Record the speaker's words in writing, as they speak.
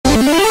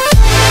So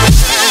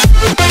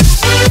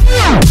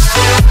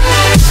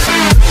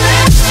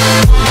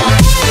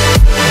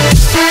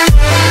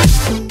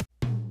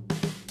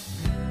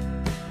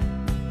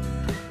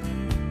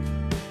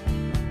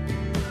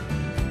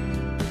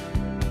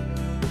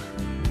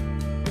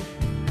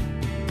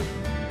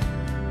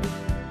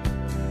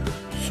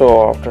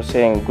after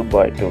saying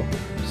goodbye to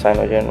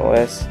Cyanogen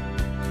OS,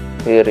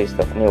 here is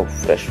the new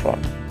fresh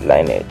one,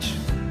 Lineage.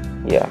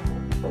 Yeah,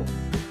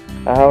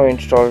 I have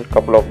installed a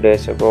couple of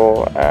days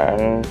ago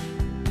and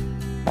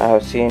I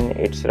have seen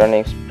it's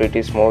running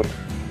pretty smooth.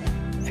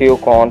 Few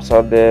cons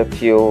are there,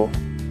 few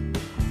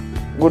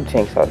good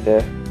things are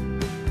there.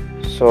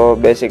 So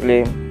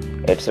basically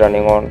it's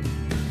running on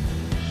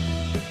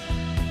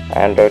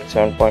Android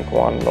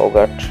 7.1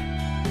 Nougat,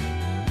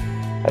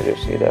 as you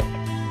see that.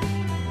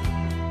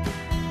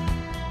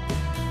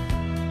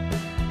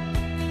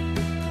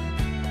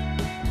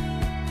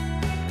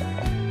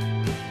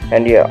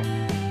 And yeah,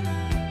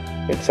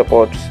 it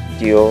supports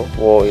Geo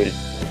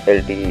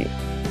OLTE.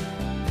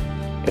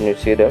 Can you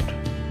see that?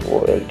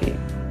 OLTE.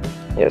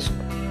 Yes,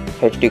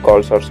 HD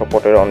calls are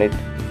supported on it.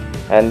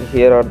 And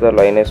here are the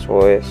Lineage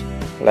OS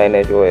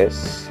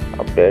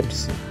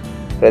updates.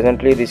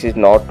 Presently this is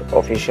not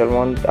official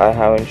one. I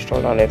have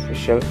installed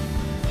unofficial.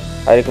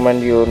 I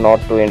recommend you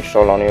not to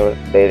install on your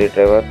daily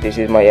driver. This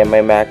is my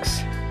MI Max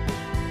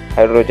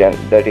Hydrogen,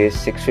 that is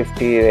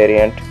 650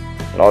 variant,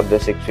 not the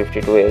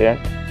 652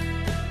 variant.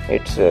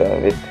 It's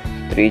with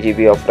 3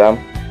 GB of RAM,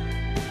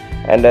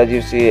 and as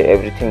you see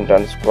everything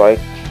runs quite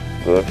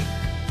good.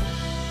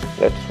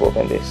 Let's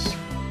open this.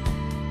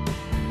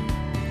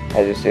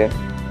 As you see,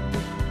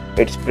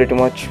 it's pretty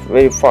much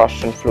very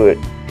fast and fluid.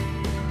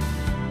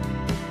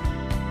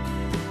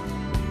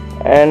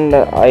 And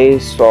I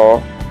saw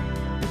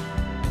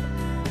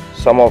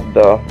some of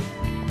the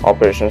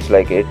operations,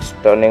 like it's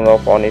turning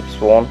off on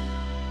its own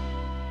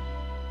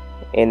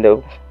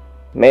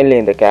mainly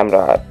in the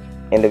camera app,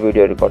 in the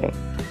video recording.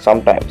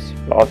 Sometimes,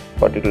 not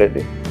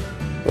particularly.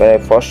 When I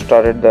first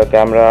started the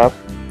camera app,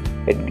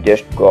 it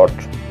just got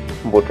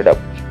booted up.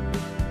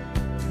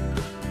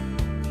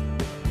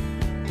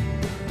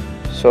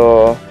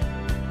 So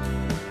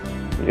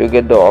you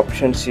get the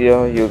options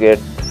here. You get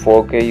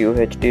 4K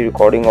UHD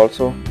recording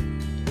also,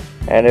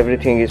 and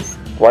everything is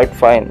quite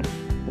fine.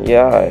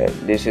 Yeah,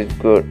 this is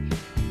good.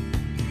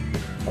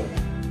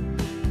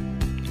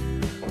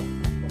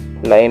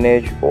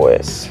 Lineage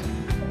OS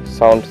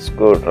sounds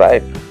good,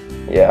 right?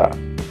 Yeah.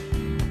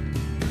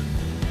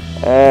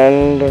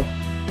 And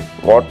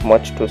what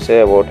much to say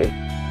about it?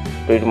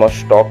 Pretty much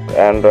stock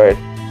Android,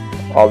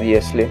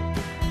 obviously.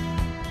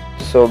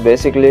 So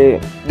basically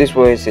this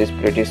OS is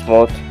pretty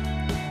smooth.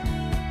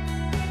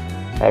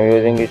 I'm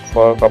using it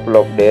for a couple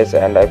of days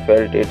and I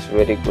felt it's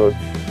very good.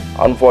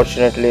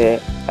 Unfortunately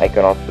I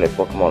cannot play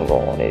Pokemon Go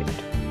on it.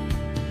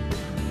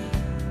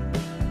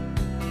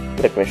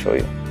 Let me show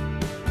you.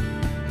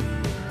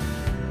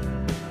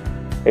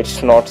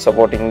 It's not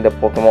supporting the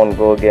Pokemon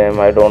Go game.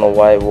 I don't know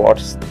why,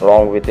 what's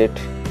wrong with it,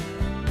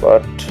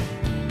 but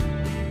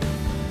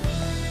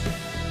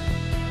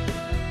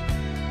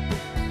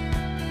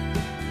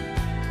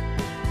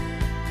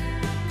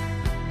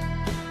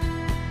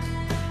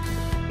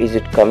is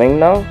it coming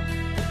now?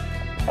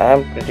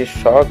 I'm pretty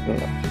shocked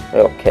now.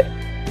 Okay,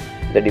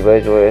 the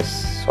device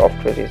OS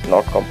software is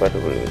not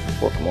compatible with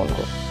Pokemon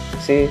Go.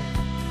 See,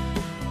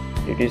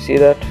 did you see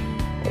that?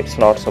 It's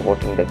not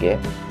supporting the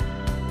game.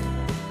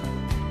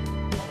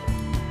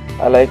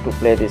 I like to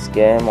play this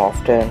game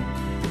often,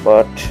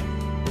 but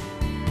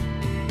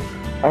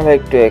I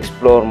like to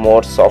explore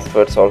more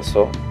softwares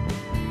also.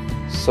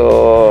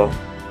 So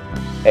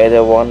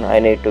either one, I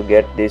need to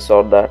get this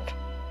or that.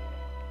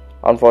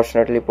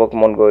 Unfortunately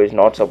Pokemon Go is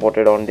not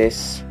supported on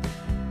this,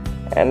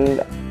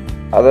 and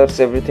others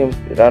everything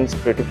runs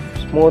pretty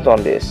smooth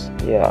on this.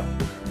 Yeah,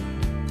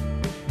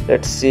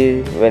 let's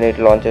see when it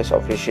launches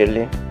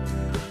officially.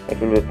 It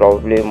will be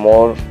probably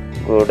more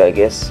good, I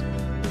guess.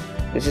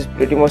 This is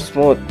pretty much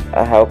smooth.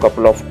 I have a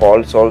couple of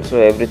calls also.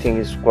 Everything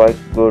is quite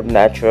good,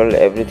 natural,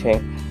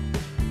 everything.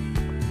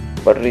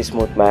 Buttery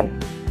smooth, man.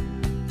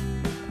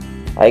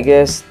 I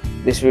guess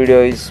this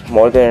video is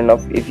more than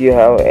enough. If you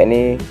have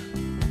any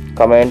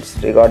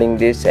comments regarding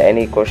this,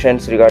 any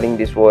questions regarding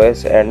this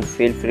OS, and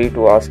feel free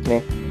to ask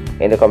me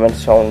in the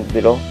comments down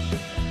below.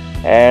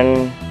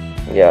 And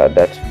yeah,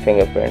 that's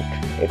fingerprint.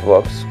 It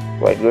works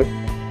quite good.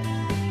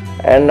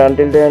 And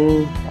until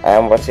then, I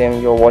am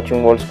WASIM. You're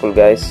watching Old School,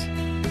 guys.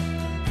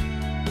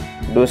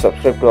 Do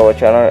subscribe to our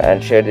channel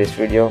and share this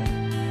video.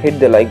 Hit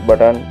the like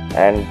button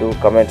and do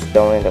comments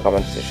down in the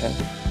comment section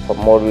for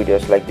more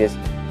videos like this.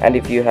 And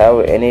if you have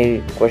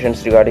any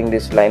questions regarding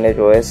this Lineage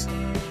OS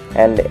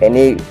and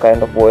any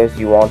kind of OS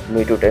you want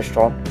me to test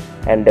on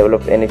and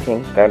develop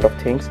anything kind of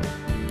things,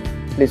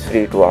 please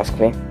free to ask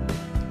me.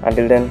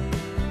 Until then,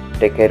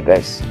 take care,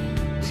 guys.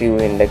 See you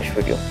in next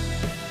video.